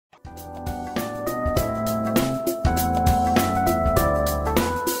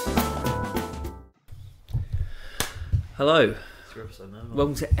Hello. It's your episode now.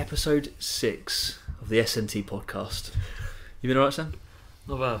 Welcome to episode 6 of the SNT Podcast. You been alright, Sam?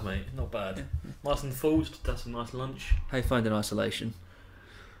 Not bad, mate. Not bad. Yeah. Nice and full. Just had some nice lunch. How you finding isolation?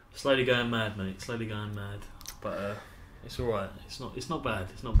 Slowly going mad, mate. Slowly going mad. But it's alright. It's not bad.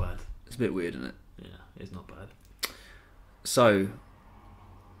 It's not bad. It's a bit weird, isn't it? Yeah, it's not bad. So,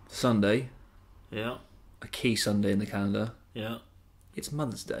 Sunday. Yeah. A key Sunday in the calendar. Yeah. It's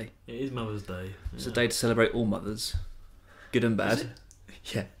Mother's Day. It is Mother's Day. Yeah. It's a day to celebrate all mothers. Good and bad. Is it?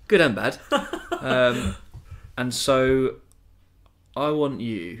 Yeah, good and bad. And so, I want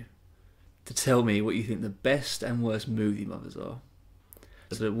you to tell me what you think the best and worst movie mothers are.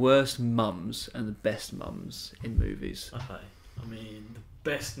 So the worst mums and the best mums in movies. Okay. I mean, the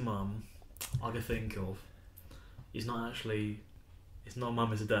best mum I could think of is not actually... It's not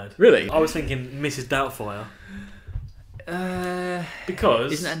mum, it's a dad. Really? I was thinking Mrs. Doubtfire.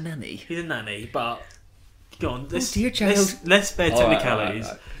 Because... Isn't that a nanny? He's a nanny, but... Go on, dear child. let's spare technicalities.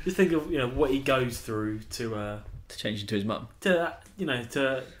 All right. Just think of what he goes through to change into his mum. To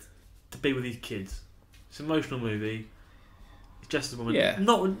be with his kids. It's an emotional movie. It's just a woman. Yeah.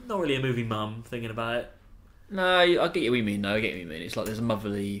 Not really a movie mum. Thinking about it. No, I get what you mean. No, I get what you mean. It's like there's a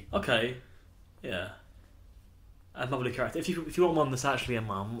motherly. Okay. Yeah. A motherly character. If you want one that's actually a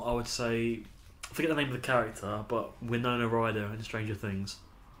mum, I would say, I forget the name of the character, but Winona Ryder in Stranger Things.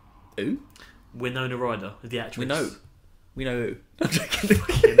 Who? Winona Ryder, the actress. We know who.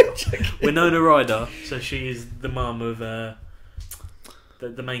 Winona Ryder. So she is the mum of the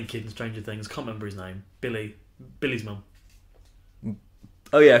main kid in Stranger Things. Can't remember his name. Billy's mum.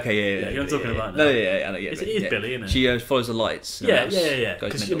 Oh yeah, okay, yeah. You know what I'm talking about now. No, yeah, I know, yeah. It is Billy, isn't it? She follows the lights. Yeah.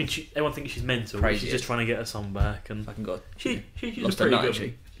 Because everyone thinks she's mental. Crazy, she's just trying to get her son back, and fucking God. she's lost a pretty her nut, good.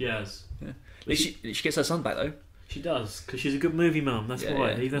 she. She has. Yeah. She gets her son back though. She does, because she's a good movie mum. That's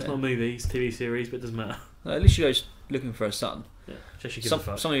why. Even that's not a movie, it's a TV series, but it doesn't matter. At least she goes looking for her son. Yeah. So she gives a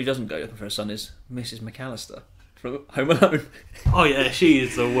fuck. Someone who doesn't go looking for her son is Mrs. McAllister from Home Alone. Oh yeah, she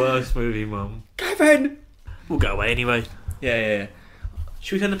is the worst movie mum. Kevin! We'll go away anyway. Yeah.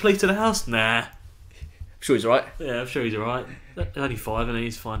 Should we send the police to the house? Nah. I'm sure he's alright. Yeah, I'm sure he's alright. He's only 5 and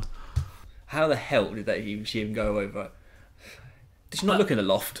he's fine. How the hell did she even go over? Did she not look in the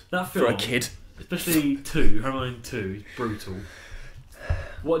loft that for film, a kid? Especially 2, Home Alone 2, is brutal.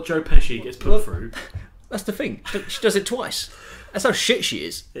 What Joe Pesci gets put through. That's the thing. She does it twice. That's how shit she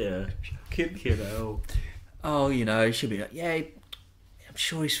is. Yeah. Kid. Oh, she'll be like, yeah, I'm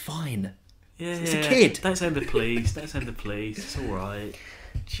sure he's fine. Yeah, it's a kid. Don't send the police. It's alright.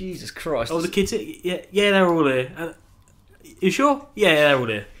 Jesus Christ. Oh, the kids. Yeah, they're all here. You sure? Yeah, they're all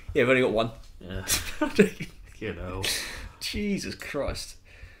here. Yeah, we've only got one. Yeah. Jesus Christ.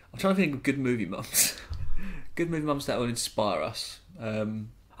 I'm trying to think of good movie mums. Good movie mums that will inspire us.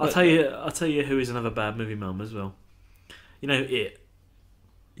 I'll tell you who is another bad movie mum as well. You know It.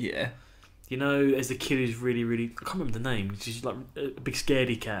 Yeah. You know, as the kid who's really, really... I can't remember the name. She's like a big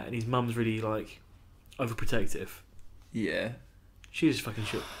scaredy cat, and his mum's really, like, overprotective. Yeah. She's fucking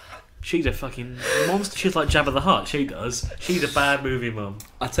shit. She's a fucking monster. She's like Jabba the Hutt. She does. She's a bad movie mum.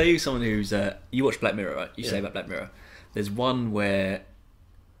 I'll tell you someone who's... you watch Black Mirror, right? You say about Black Mirror. There's one where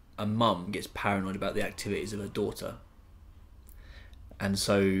a mum gets paranoid about the activities of her daughter. And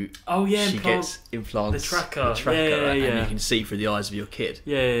so she gets implants, the tracker, and you can see through the eyes of your kid.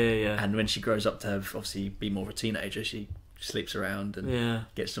 Yeah. And when she grows up to obviously be more of a teenager, she sleeps around and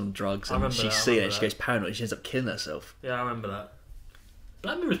gets on drugs, and she gets paranoid. She ends up killing herself. Yeah, I remember that.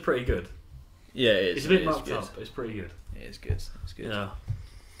 Black Mirror's pretty good. Yeah, it is. It's a bit mucked up, but it's pretty good. It is good. It's good. Yeah.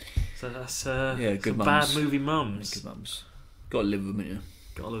 So that's good mums. bad movie mums. Good mums. Got to live with them, yeah.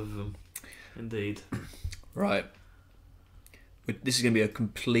 Got to live with them. Indeed. Right. This is going to be a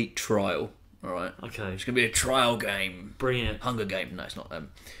complete trial, alright? Okay. It's going to be a trial game. Bring it. Hunger game. No, it's not.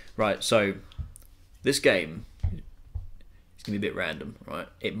 Right, so this game is going to be a bit random, right?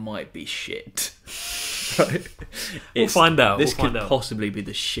 It might be shit. Right? We'll find out. This could possibly be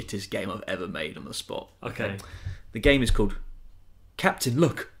the shittest game I've ever made on the spot. Okay. The game is called Captain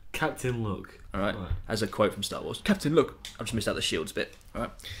Look. Captain Look. Alright? As a quote from Star Wars. Captain Look. I've just missed out the shields bit.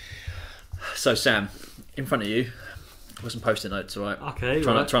 Alright? So, Sam, in front of you... Got some post-it notes, alright? Okay,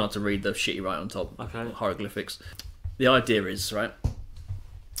 Try not to read the shit you write on top. Okay. Hieroglyphics. The idea is, right,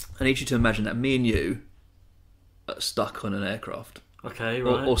 I need you to imagine that me and you are stuck on an aircraft. Okay,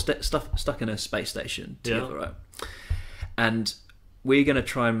 right. Or stuck in a space station together, right? And we're going to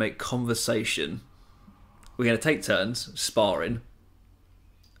try and make conversation. We're going to take turns sparring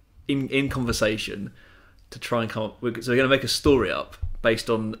in conversation to try and come up... So we're going to make a story up based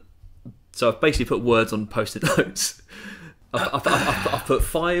on... So I've basically put words on post-it notes I've put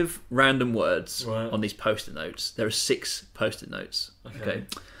 5 random words Right. on these post-it notes. There are 6 post-it notes. Okay.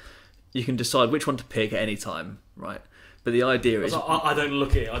 You can decide which one to pick at any time, right? But the idea is, I don't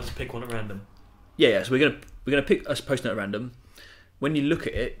look at it. I just pick one at random. yeah. So we're gonna pick a post-it note at random. When you look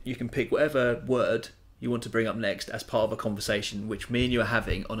at it, you can pick whatever word you want to bring up next as part of a conversation which me and you are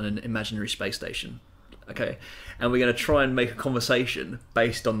having on an imaginary space station. Okay, and we're going to try and make a conversation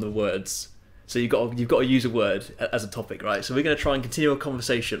based on the words. So you've got to use a word as a topic, right? So we're going to try and continue a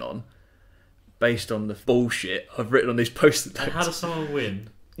conversation based on the bullshit I've written on these post-it notes. And how does someone win?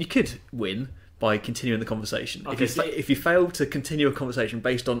 You could win by continuing the conversation. Okay, If you fail to continue a conversation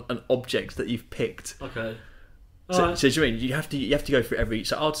based on an object that you've picked. Okay. So, Right. so do you mean you have to go through every?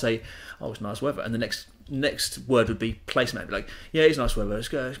 So I'd say, oh, it's nice weather, and the next word would be placemat. I'd be like, yeah, it's nice weather. It's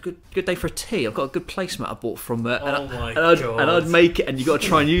good day for a tea. I've got a good placemat I bought from. I'd make it, and you got to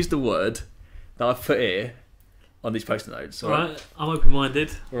try and use the word that I've put here on these post-it notes. All right, I'm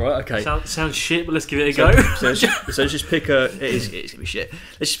open-minded. All right, okay. Sounds shit, but let's give it a go. So let's just pick a. It's gonna be shit.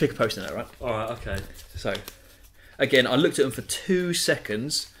 Let's just pick a post-it note, right? All right, okay. So, again, I looked at them for 2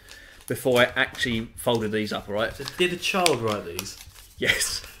 seconds before I actually folded these up. All right. So did a child write these?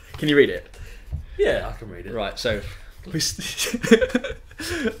 Yes. Can you read it? Yeah, I can read it. Right, so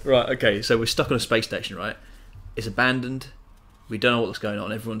right, okay, so we're stuck on a space station, right? It's abandoned. We don't know what's going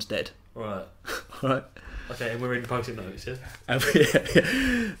on. Everyone's dead. Right. Right. Okay, and we're reading post-it notes, yeah?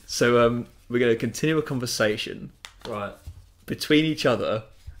 So we're going to continue a conversation Right. between each other,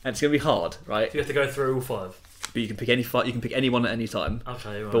 and it's going to be hard, right? So you have to go through all 5. But you can pick any one at any time.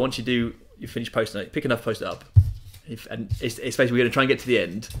 Okay, right. But once you finish posting it, pick enough, post it up. And it's basically we're going to try and get to the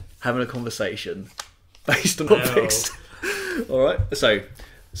end, having a conversation based on topics. All right. So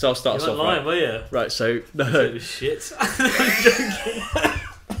I'll start us You're off. not lying, Right. were you? Right. So It no. was shit. I'm joking.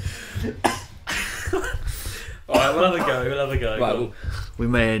 Alright, we'll have a go. Right. Go Well, we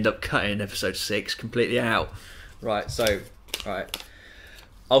may end up cutting episode 6 completely out. Right. So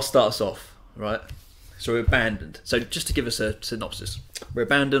I'll start us off. Right. So we're abandoned. So just to give us a synopsis, we're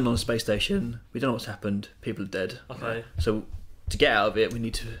abandoned on a space station. We don't know what's happened. People are dead. Okay. Right? So to get out of it, we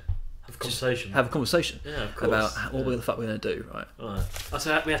need to have a conversation. have a conversation. Yeah, of course. About what the fuck we're going to do. Right. Alright.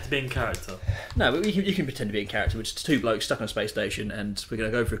 So we have to be in character. No, but you can pretend to be in character. We're just 2 blokes stuck on a space station, and we're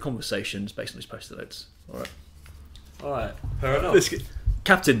going to go through conversations based on these post-it notes. All right. Alright, fair enough.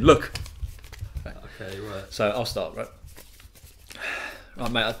 Captain, look. Okay, right. So I'll start. Right.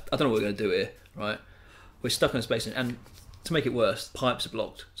 Right, mate. I don't know what we're going to do here. Right. We're stuck on a space station, and to make it worse, pipes are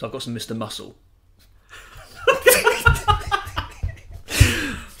blocked. So I've got some Mr. Muscle.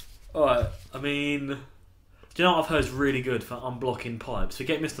 Alright, I mean, do you know what I've heard is really good for unblocking pipes?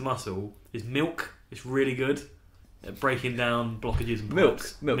 Forget Mr. Muscle, is milk. It's really good at breaking down blockages and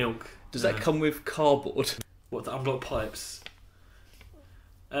pipes. Milk. Does that come with cardboard? What, to unblock pipes?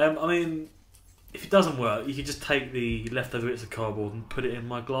 I mean, if it doesn't work, you could just take the leftover bits of cardboard and put it in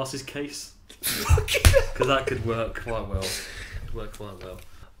my glasses case. Because that could work quite well.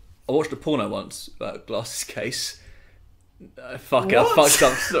 I watched a porno once about a glasses case. Fuck it, I fucked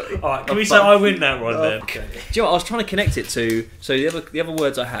up. Sorry. Alright, can we say I win that one then? Okay. Do you know what? I was trying to connect it to. So the other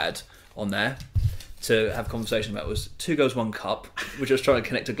words I had on there to have a conversation about was 2 girls, 1 cup, which I was trying to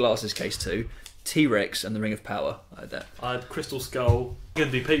connect a glasses case to. T-Rex and the Ring of Power. I had that. I had Crystal Skull. I'm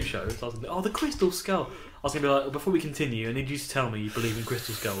going to do peep shows. So I was going to be, oh, the Crystal Skull. I was going to be like, before we continue, I need you to tell me you believe in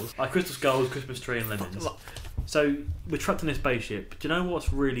crystal skulls. Crystal skulls, Christmas tree and lemons. So, we're trapped in a spaceship. Do you know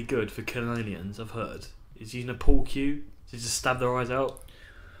what's really good for killing aliens, I've heard? Is using a pool cue to just stab their eyes out.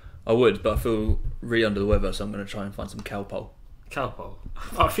 I would, but I feel really under the weather, so I'm going to try and find some cowpole. Cowpole?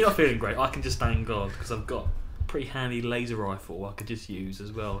 I feel I'm feeling great. I can just thank God, because I've got a pretty handy laser rifle I could just use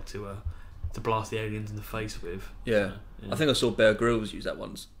as well to blast the aliens in the face with. Yeah. So, yeah. I think I saw Bear Grylls use that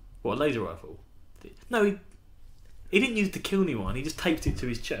once. What, a laser rifle? No, he didn't use it to kill anyone. He just taped it to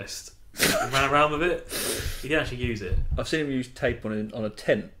his chest and ran around with it. He didn't actually use it. I've seen him use tape on a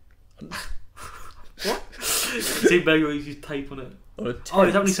tent. What? See Bear Grylls use tape on it? On a tent. Oh,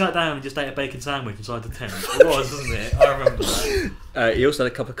 is that when he sat down and just ate a bacon sandwich inside the tent? It was, wasn't it? I remember that. He also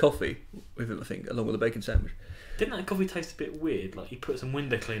had a cup of coffee with him, I think, along with a bacon sandwich. Didn't that coffee taste a bit weird? Like he put some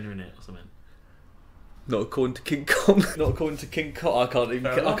window cleaner in it or something? Not according to King Kong. Not according to King Kong.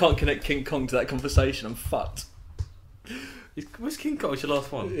 I can't connect King Kong to that conversation. I'm fucked. Where's King Kong? It's your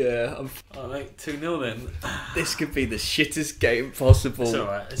last one. Yeah. Oh, mate, 2-0 then. This could be the shittest game possible.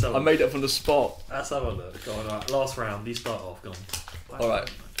 It's alright. I made it up on the spot. Let's have a look. Go on, alright. Last round. You start off. Go on.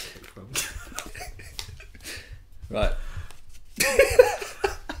 Alright. Right.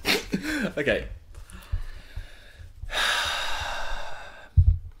 Okay.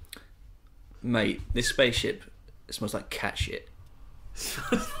 Mate, this spaceship It smells like cat shit.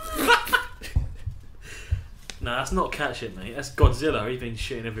 No, that's not cat shit, mate. That's Godzilla. He's been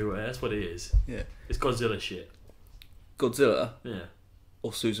shitting everywhere. That's what it is. Yeah. It's Godzilla shit. Godzilla? Yeah.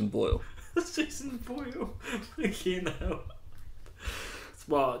 Or Susan Boyle? Susan Boyle. You know.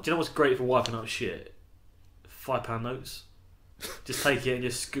 Well, do you know what's great for wiping up shit? £5 notes. Just take it and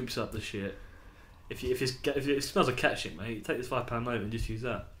just scoops up the shit. If it smells like cat shit, mate, take this £5 note and just use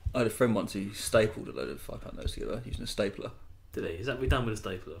that. I had a friend once who stapled a load of £5 notes together using a stapler. Did he? Is that what we done with a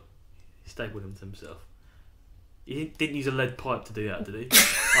stapler? He stapled them to himself. He didn't use a lead pipe to do that, did he?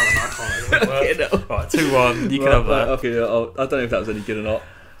 I don't know. I can't. Right, 2-1. You can have that. Okay, I don't know if that was any good or not.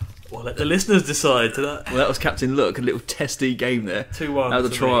 Well, let the listeners decide. Well, that was Captain Look, a little testy game there. 2-1. That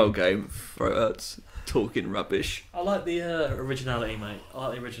was a trial game. Throat hurts. Talking rubbish. I like the originality, mate. I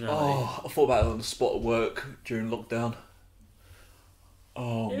like the originality. Oh, I thought about it on the spot at work during lockdown.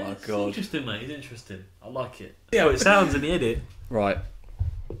 Oh yeah, my it's god. Interesting, mate. It's interesting. I like it. See how it sounds in the edit. Right.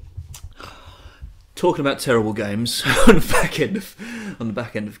 Talking about terrible games on the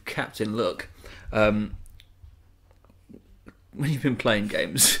back end of Captain Look. When you've been playing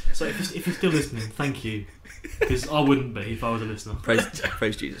games. So if you're still listening, thank you, because I wouldn't be if I was a listener.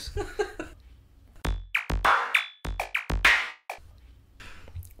 Praise Jesus.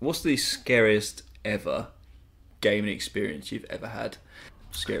 What's the scariest ever gaming experience you've ever had?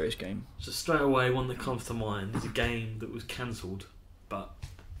 Scariest game. So straight away, one that comes to mind is a game that was cancelled, but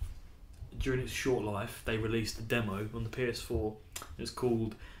during its short life, they released a demo on the PS4. It's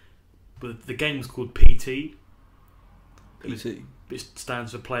called, but the game was called PT. PT. Which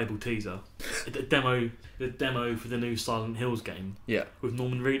stands for Playable Teaser. The demo for the new Silent Hills game. Yeah. With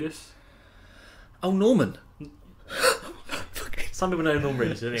Norman Reedus. Oh, Norman. Some people know Norman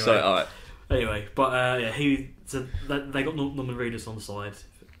Reedus anyway. Sorry, alright. Anyway, but yeah, they got Norman Reedus on the side.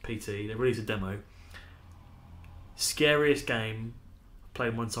 PT. They released a demo. Scariest game played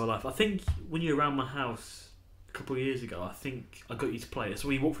in my entire life. I think when you were around my house a couple of years ago, I think I got you to play it. So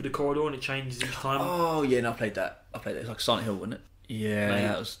we walk through the corridor and it changes each time. Oh yeah, no, I played that. It's like Silent Hill, wasn't it? Yeah,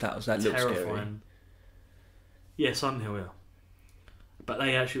 mate, that looked terrifying. Scary. Yeah, Silent Hill, yeah. But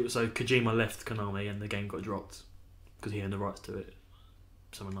they actually, so Kojima left Konami and the game got dropped because he owned the rights to it,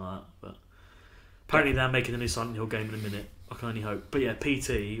 something like that. But apparently they're making a new Silent Hill game in a minute. I can only hope. But yeah,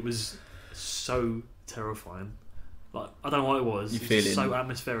 PT was so terrifying. Like, I don't know what it was. It was so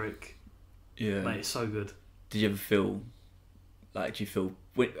atmospheric. Yeah, mate, it's so good. Did you ever feel like? Do you feel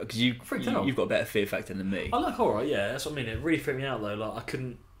because you've got a better fear factor than me? I like horror. Yeah, that's what I mean. It really freaked me out though. Like, I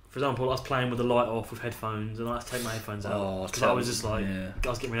couldn't. For example, I was playing with the light off with headphones, and I had to take my headphones out because I was just like, I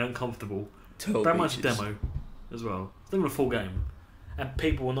was getting really uncomfortable. Very much a demo as well. It's not even a full game, and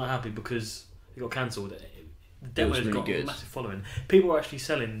people were not happy because it got cancelled. The demo's really got a massive following. People were actually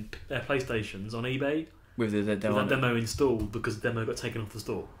selling their PlayStations on eBay with the demo installed because the demo got taken off the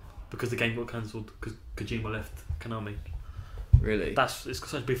store because the game got cancelled because Kojima left Konami. Really? It's got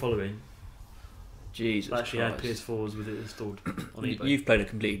such a big following. Jesus. I actually had PS4s with it installed on eBay. You've played a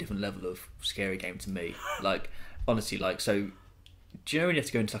completely different level of scary game to me. Like, honestly, so do you know when you have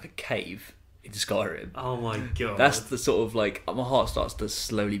to go into like a cave in Skyrim? Oh my god. That's the sort of like my heart starts to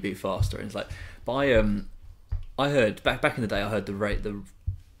slowly beat faster, and it's like, I heard back in the day, I heard the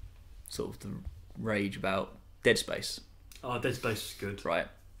rage about Dead Space. Oh, Dead Space is good, right?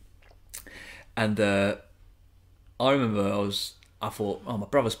 And I remember I thought, my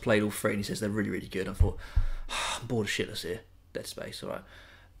brother's played all three, and he says they're really, really good. I thought, I'm bored of shitless here. Dead Space, all right.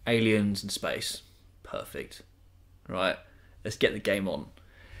 Aliens and space, perfect, right? Let's get the game on.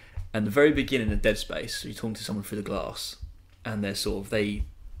 And the very beginning of Dead Space, you're talking to someone through the glass, and they're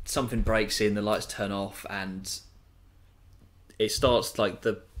something breaks in, the lights turn off, and it starts like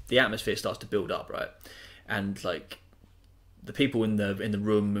the atmosphere starts to build up, right? And like the people in the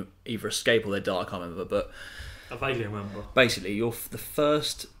room either escape or they die. I can't remember, but I vaguely remember. Basically, the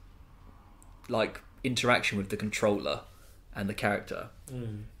first like interaction with the controller and the character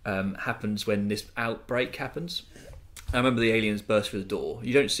happens when this outbreak happens. I remember the aliens burst through the door.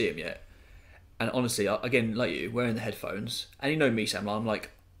 You don't see them yet, and honestly, again, like you, wearing the headphones, and you know me, Sam. I'm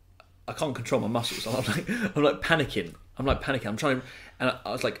like, I can't control my muscles. I'm like panicking. I'm trying, and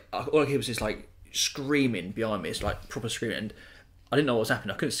I was like, all I hear was this like screaming behind me. It's like proper screaming, and I didn't know what was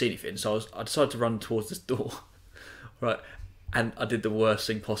happening. I couldn't see anything, so I decided to run towards this door, right? And I did the worst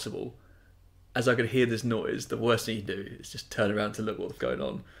thing possible. As I could hear this noise, the worst thing you do is just turn around to look what's going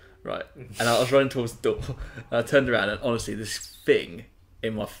on, right? And I was running towards the door, and I turned around, and honestly, this thing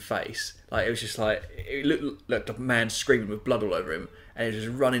in my face, like it was just like it looked like a man screaming with blood all over him, and he was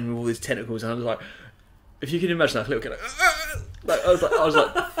just running with all these tentacles, and I was like, if you can imagine that little kid, like, I was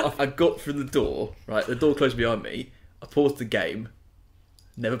like, I got through the door, right? The door closed behind me. I paused the game,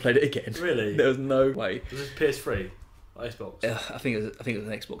 never played it again. Really? There was no way. Was this PS3? Or Xbox? I think it was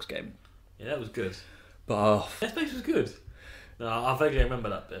an Xbox game. Yeah, that was good. But That space was good. No, I vaguely remember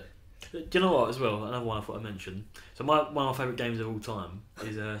that bit. Do you know what, as well? Another one I thought I'd mention. So one of my favourite games of all time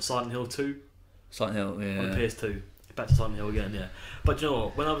is Silent Hill 2 Silent Hill, yeah. on the PS2. Back to Silent Hill again, yeah. But do you know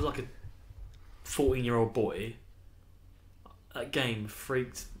what? When I was like a 14-year-old boy, that game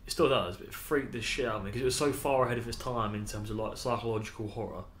freaked... It still does, but it freaked the shit out of me because it was so far ahead of its time in terms of like psychological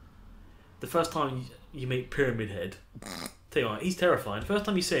horror. The first time you meet Pyramid Head, tell you what, he's terrifying. The first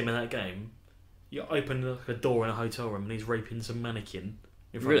time you see him in that game, you open like a door in a hotel room and he's raping some mannequin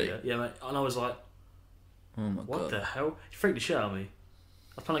in front of you. Yeah, mate. And I was like, Oh my what god. the hell? He freaked the shit out of me.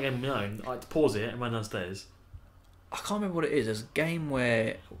 I was playing that game on my own. I had to pause it and run downstairs. I can't remember what it is. There was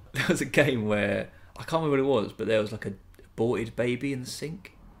a game where I can't remember what it was, but there was like a aborted baby in the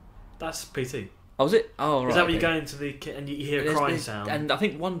sink. That's PT. Oh, was it? Oh, right. Is that when okay. you go into the and you hear a crying sound? And I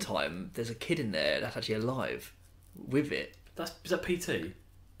think one time there's a kid in there that's actually alive with it. Is that PT?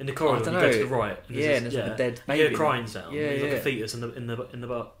 In the corridor, I you don't go to know. the right. And Yeah, and there's a dead baby. You hear a crying sound. Yeah, There's like yeah. a fetus in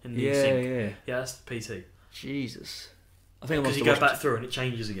the Yeah, sink. yeah. Yeah, that's PT. Jesus. I think I Because must you have go watched, back through and it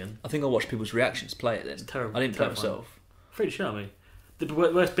changes again. I think I watched people's reactions play it then. It's terrible. I didn't play it Terrifying. myself. Freaked the shit out of me. The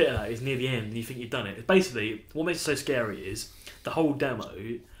worst bit of that is near the end and you think you've done it. It's basically, what makes it so scary is the whole demo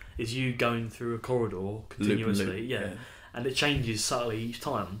is you going through a corridor continuously. Loop, yeah. And it changes subtly each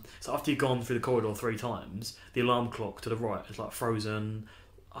time. So after you've gone through the corridor 3 times, the alarm clock to the right is like frozen.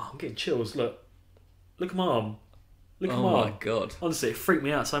 Oh, I'm getting chills. Look at my arm. Look at my Oh arm. my god. Honestly, it freaked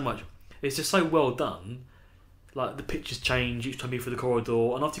me out so much. It's just so well done. Like the pictures change each time you through the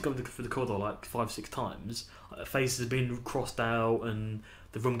corridor, and after you go through the corridor like 5-6 times, like, faces have been crossed out, and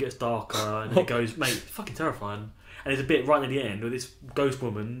the room gets darker, and it goes, mate, it's fucking terrifying. And there's a bit right near the end where this ghost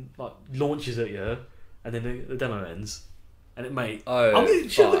woman like launches at you, and then the demo ends, and it mate, Oh, I'm getting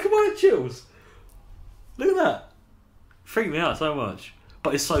chills. Look fuck. at my chills. Look at that. Freaked me out so much,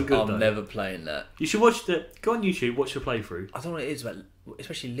 but it's so good. I'm though. never playing that. You should watch go on YouTube, watch the playthrough. I don't know what it is about,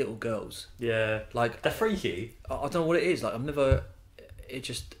 especially little girls. Yeah, Like, they're freaky. I don't know what it is. Like, I've never. It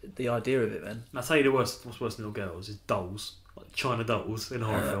just the idea of it, man. I'll tell you what's worse than little girls is dolls, like China dolls in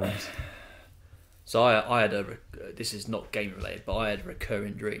horror films. So I had this is not game related, but I had a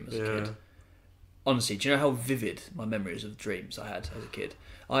recurring dream as a kid. Honestly, do you know how vivid my memories of dreams I had as a kid?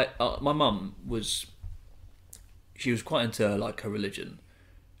 My mum she was quite into like her religion,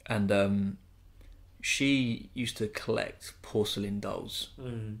 and she used to collect porcelain dolls.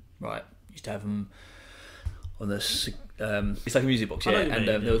 Right, used to have them on the it's like a music box, I know yeah. what you And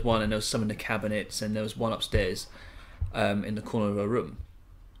mean, there was one, and there was some in the cabinets, and there was one upstairs, in the corner of her room,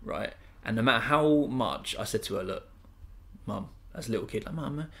 right. And no matter how much I said to her, look, Mum, as a little kid, like,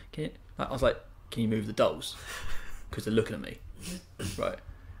 Mum, I was like, can you move the dolls? Because they're looking at me, right?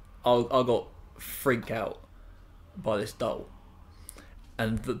 I got freaked out by this doll,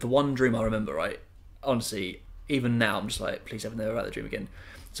 and the one dream I remember, right? Honestly, even now, I'm just like, please have never about the dream again.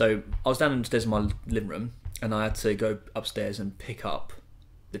 So I was downstairs in my living room, and I had to go upstairs and pick up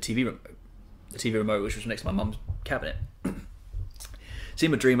the TV remote, which was next to my mum's cabinet. See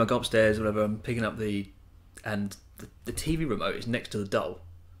my dream, I go upstairs, whatever. I'm picking up the TV remote is next to the doll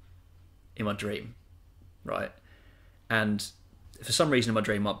in my dream, right? And for some reason in my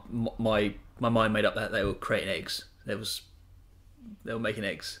dream, my mind made up that they were creating eggs. They were making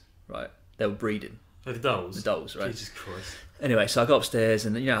eggs, right? They were breeding. Oh, the dolls? The dolls, right? Jesus Christ. Anyway, so I go upstairs,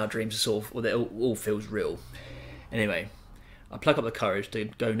 and you know how dreams are sort of, well, it all feels real. Anyway, I pluck up the courage to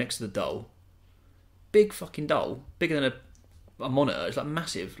go next to the doll. Big fucking doll, bigger than a monitor. It's like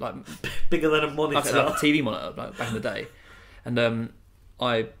massive, like Bigger than a monitor. like a TV monitor, like back in the day. And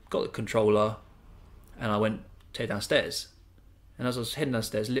I got the controller, and I went to head downstairs. And as I was heading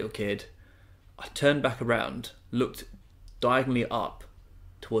downstairs, little kid, I turned back around, looked diagonally up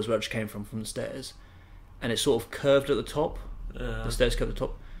towards where I just came from the stairs, and it sort of curved at the top. The stairs curved at the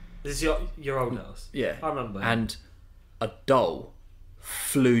top. This is your old house? Yeah. I remember. And a doll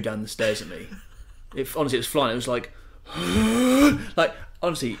flew down the stairs at me. Honestly, it was flying. It was like, like,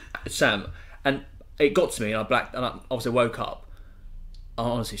 honestly, Sam, and it got to me, and I obviously woke up.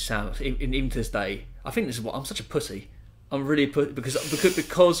 Honestly, Sam, even to this day, I think this is what I'm such a pussy. I'm really because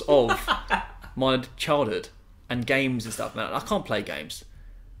of my childhood and games and stuff, man. I can't play games.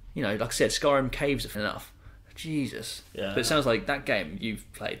 You know, like I said, Skyrim caves are enough. Jesus. Yeah. But it sounds like that game you've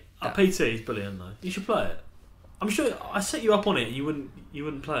played. PT is brilliant though. You should play it. I'm sure I set you up on it. You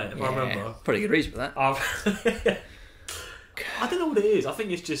wouldn't play it if I remember. Pretty good reason for that. I don't know what it is. I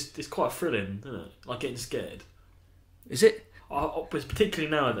think it's quite thrilling, isn't it? Like getting scared. Is it? Particularly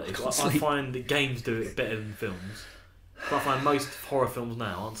nowadays, I find that games do it better than films. But I find most horror films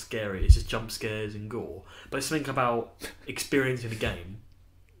now aren't scary. It's just jump scares and gore. But it's something about experiencing a game,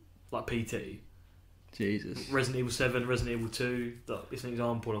 like PT. Jesus. Resident Evil 7, Resident Evil 2. It's an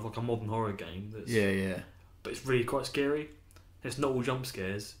example of like a modern horror game. Yeah. But it's really quite scary. It's not all jump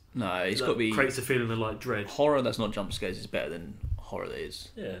scares. No, it's got to be... creates a feeling of like dread. Horror that's not jump scares is better than horror that is.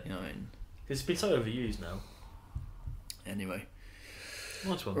 Yeah. You know what I mean? It's been so overused now. Anyway.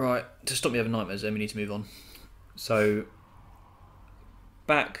 Nice one. Right, to stop me having nightmares then we need to move on. So,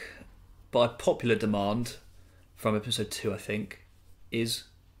 back by popular demand from episode 2 I think, is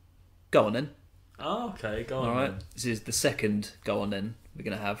Go On Then. Oh, okay, go on. Alright, then. this is the second Go On Then we're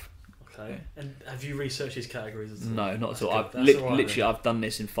going to have. Okay. And have you researched these categories at all? No, not That's at all. good. That's all right, Literally, then. I've done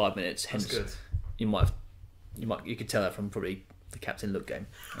this in 5 minutes. Hence, That's good. you could tell that from probably the Captain Look game.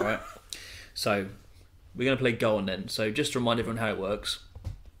 All right. So we're going to play Go On Then. So just to remind everyone how it works,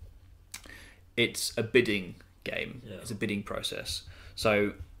 it's a bidding game. Yeah. It's a bidding process.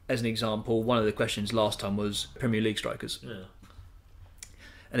 So as an example, one of the questions last time was Premier League strikers. Yeah.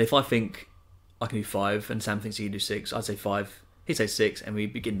 And if I think I can do 5 and Sam thinks he can do 6, I'd say 5. He'd say 6, and we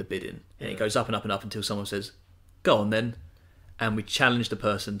begin the bidding. And it goes up and up and up until someone says, "Go on then," and we challenge the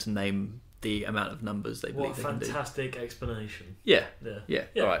person to name the amount of numbers they believe they can do. What a fantastic explanation. Yeah.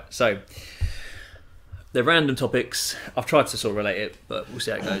 All right. So they're random topics. I've tried to sort of relate it, but we'll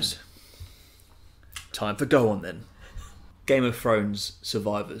see how it goes. Time for Go On Then. Game of Thrones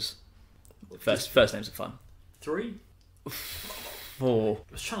survivors. First names are fun. 3. 4.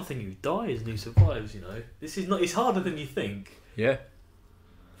 I was trying to think who dies and who survives. You know, this is not. It's harder than you think. Yeah.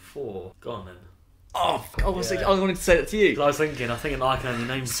 4. Go on then. Oh, I wanted to say that to you. I was thinking I can only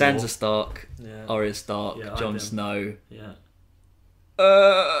name 4. Sansa Stark, Yeah. Arya Stark, Yeah, Jon Snow. Yeah.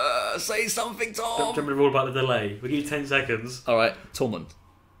 Say something, Tom. Do you remember all about the delay? We'll give you 10 seconds. All right, Tormund.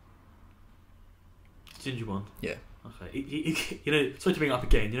 Ginger one. Yeah. Okay. You know, sorry to bring it up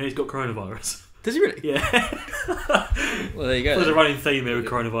again. You know, he's got coronavirus. Does he really? Yeah. Well, there you go. There's a running theme here with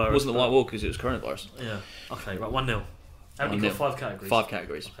coronavirus. It wasn't the White Walkers, it was coronavirus. Yeah. Okay, right, 1-0. Have you got 5 categories? 5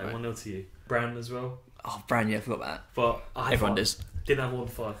 categories. Okay, right. 1-0 to you. Bran as well. Oh, Bran, yeah, I forgot about that. But I had Everyone 5. does. Didn't have more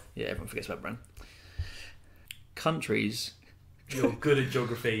than 5. Yeah, everyone forgets about Bran. Countries. You're good at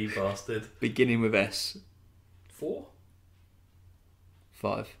geography, you bastard. Beginning with S. 4?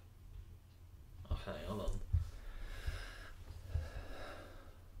 5. Okay, hold on.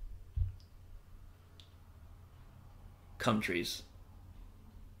 Countries.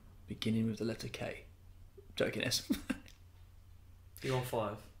 Beginning with the letter K. Joking, S. You're on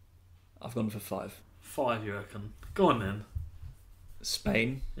 5. I've gone for 5. 5, you reckon? Go on then.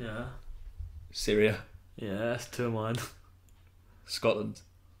 Spain. Yeah. Syria. Yeah, that's 2 of mine. Scotland.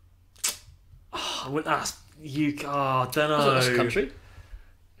 I went ask you. I don't know. That's a country.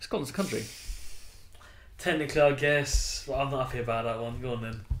 Scotland's a country. Technically, I guess, but I'm not happy about that one. Go on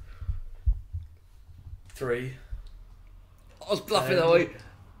then. 3. I was bluffing that way. 9.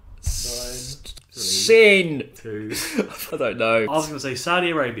 3. Sin. 2. I don't know. I was going to say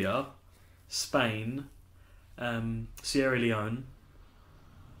Saudi Arabia, Spain, Sierra Leone,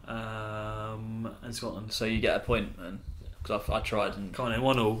 and Scotland. So you get a point, man. Because I tried and... Come on then,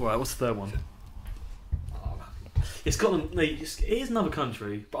 1-1. Right, what's the third one? It's Scotland. No, it is another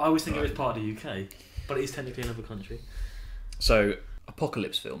country, but I always think it was part of the UK. But it is technically another country. So,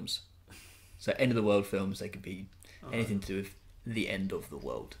 apocalypse films. So, end of the world films, they could be anything to do with the end of the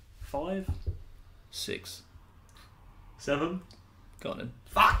world. 5? 6. 7? Go on then.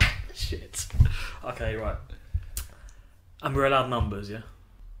 Fuck! Shit. Okay, right. And we're allowed numbers, yeah?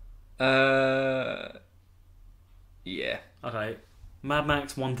 Yeah. Okay. Mad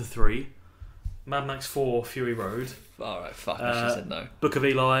Max 1 to 3. Mad Max 4, Fury Road. Alright, fuck, I should have said no. Book of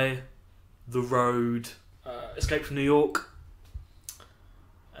Eli. The Road. Escape from New York.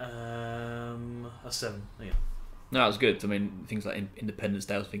 That's 7. Yeah. No, that was good. I mean, things like Independence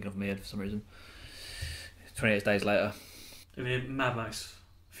Day I was thinking of in my head for some reason. 28 days later. I mean, Mad Max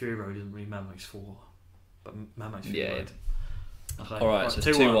Fury Road isn't really Mad Max 4. But Mad Max Fury Road. Okay. Alright, so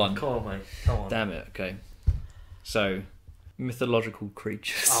 2-1. 2-1. Come on, mate. Come on. Damn it, okay. So, mythological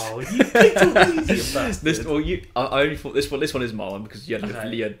creatures. Oh, you picked all these, you bastard. I only thought this one is my one because you had,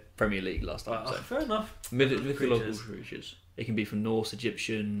 Okay. you had Premier League last time. Right, So. fair enough. Mythological creatures. It can be from Norse,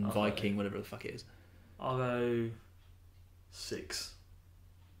 Egyptian, Okay. Viking, whatever the fuck it is. I'll go 6.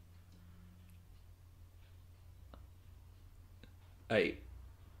 8.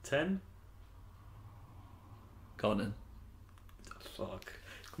 10? Go on then. Fuck.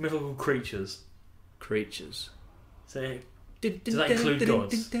 Mythical creatures. Creatures. So Does that include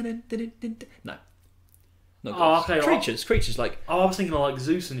gods? No. Not Oh, gods. okay. Creatures like... Oh, I was thinking of like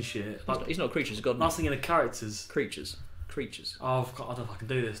Zeus and shit. Like, He's not a creature, he's a god. I was thinking of characters. Creatures. Oh, I don't know if I can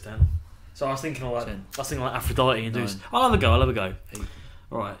do this then. So I was thinking of like 10. Aphrodite and Zeus. 9. I'll have a go. 8.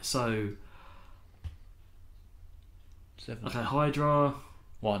 Alright, so 7. okay, Hydra,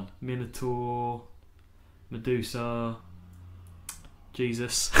 1. Minotaur, Medusa,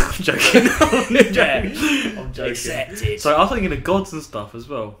 Jesus. I'm joking. I'm joking. Accepted. So I was thinking of gods and stuff as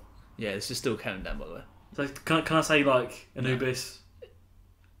well. Yeah, this is still counting down, by the way. So can I say like Anubis?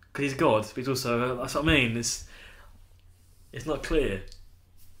 Because he's a god, but he's also that's what I mean. It's not clear.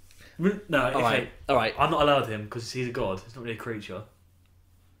 No, okay. All right. I'm not allowed him because he's a god. He's not really a creature.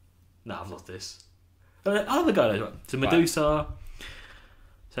 No, I've lost this. I'll have a go. Right. So Medusa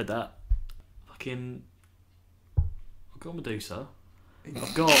said that. Fucking, I've got Medusa.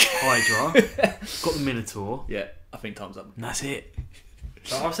 I've got Hydra. I've got the Minotaur. Yeah, I think time's up. And that's it.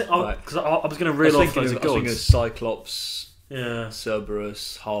 So I was going to reel off those I was thinking of gods. Cyclops, Yeah.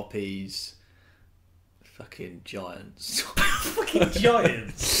 Cerberus, Harpies, fucking giants. Fucking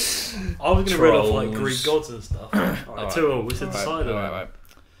giants. I was going to reel off like Trolls. Greek gods and stuff. Alright, Alright. 2-2. It's the decider. Alright.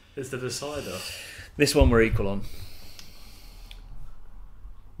 It's the decider. This one we're equal on.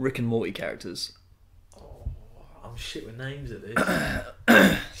 Rick and Morty characters. Oh, I'm shit with names at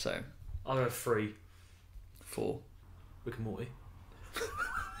this. So, I'll go 3. 4. Rick and Morty.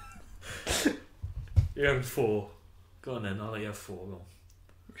 You're having 4. Go on then, I'll let you have 4. Go on.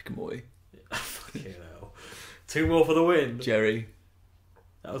 Rick and Morty. Fucking hell. 2 more for the win. Jerry.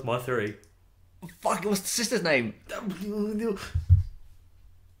 That was my 3. Fuck, what's the sister's name?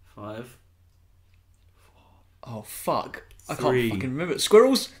 5. Oh, fuck. I 3. can't fucking remember.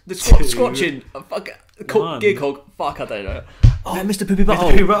 Squirrels? The 2. squatching. Fuck. 1. Gear cog. Fuck, I don't know. Oh, Mr. Poopy Mr.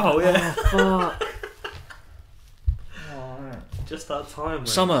 Butthole. Poopy Butthole, yeah. Oh, fuck. Just that time, mate.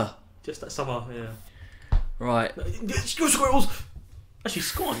 Summer. Just that summer, yeah. Right. Go squirrels! Actually,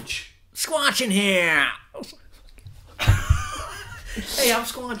 Squanch. Squatch in here. Hey, I'm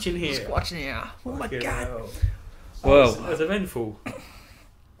Squanch in here. Squatch in here. Oh my Fucking god. hell. Well. That was eventful. That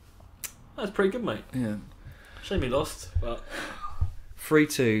was pretty good, mate. Yeah. Shame we lost, but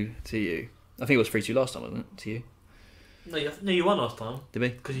 3-2 to you. I think it was 3-2 last time, wasn't it? To you. no, you won last time Did we?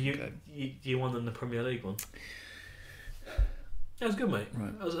 because Okay. you won in the Premier League one. That was good, mate.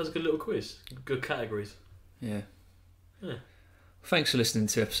 Right. That was a good little quiz. Good categories. Yeah. Yeah. Thanks for listening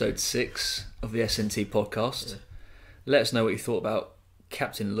to episode 6 of the SNT Podcast. Yeah. Let us know what you thought about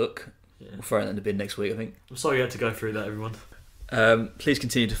Captain Look. Yeah. We'll throw it in the bin next week, I think. I'm sorry you had to go through that, everyone. Please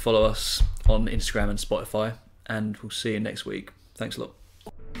continue to follow us on Instagram and Spotify, and we'll see you next week. Thanks a lot.